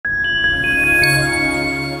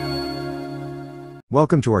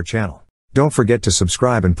Welcome to our channel. Don't forget to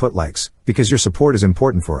subscribe and put likes, because your support is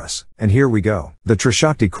important for us. And here we go. The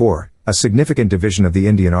Trishakti Corps, a significant division of the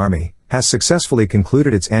Indian Army, has successfully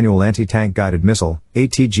concluded its annual Anti-Tank Guided Missile,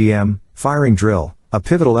 ATGM, firing drill, a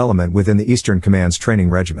pivotal element within the Eastern Command's training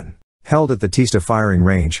regimen. Held at the Teesta firing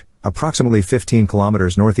range, approximately 15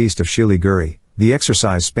 kilometers northeast of Siliguri, the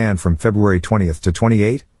exercise spanned from February 20 to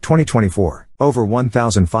 28, 2024. Over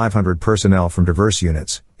 1,500 personnel from diverse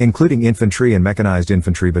units, including infantry and mechanized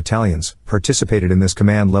infantry battalions, participated in this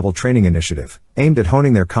command-level training initiative, aimed at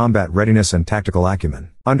honing their combat readiness and tactical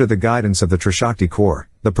acumen. Under the guidance of the Trishakti Corps,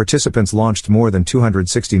 the participants launched more than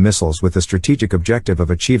 260 missiles with the strategic objective of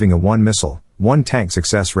achieving a one-missile, one-tank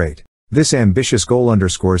success rate. This ambitious goal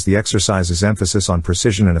underscores the exercise's emphasis on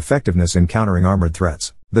precision and effectiveness in countering armored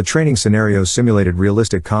threats. The training scenarios simulated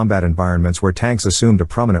realistic combat environments where tanks assumed a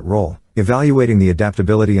prominent role, evaluating the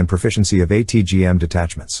adaptability and proficiency of ATGM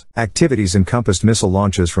detachments. Activities encompassed missile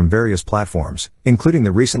launches from various platforms, including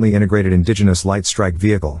the recently integrated indigenous light strike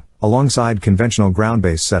vehicle, alongside conventional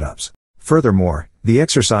ground-based setups. Furthermore, the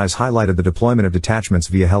exercise highlighted the deployment of detachments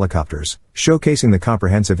via helicopters, showcasing the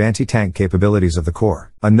comprehensive anti-tank capabilities of the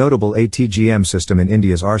Corps. A notable ATGM system in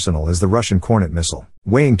India's arsenal is the Russian Kornet missile.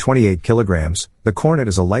 Weighing 28 kilograms, the Kornet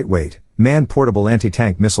is a lightweight, man-portable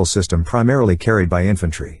anti-tank missile system primarily carried by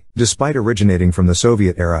infantry. Despite originating from the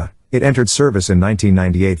Soviet era, it entered service in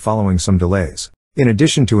 1998 following some delays. In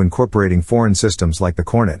addition to incorporating foreign systems like the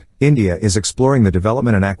Kornet, India is exploring the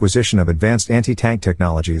development and acquisition of advanced anti-tank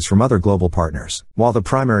technologies from other global partners. While the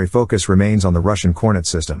primary focus remains on the Russian Kornet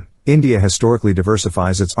system, India historically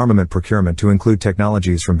diversifies its armament procurement to include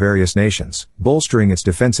technologies from various nations, bolstering its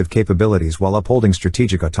defensive capabilities while upholding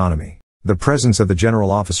strategic autonomy. The presence of the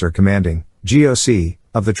General Officer Commanding, GOC,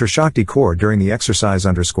 of the Trishakti Corps during the exercise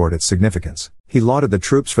underscored its significance. He lauded the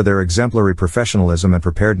troops for their exemplary professionalism and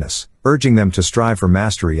preparedness, urging them to strive for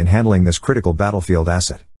mastery in handling this critical battlefield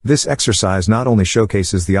asset. This exercise not only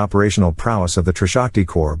showcases the operational prowess of the Trishakti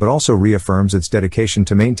Corps but also reaffirms its dedication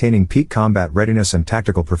to maintaining peak combat readiness and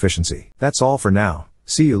tactical proficiency. That's all for now.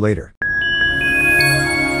 See you later.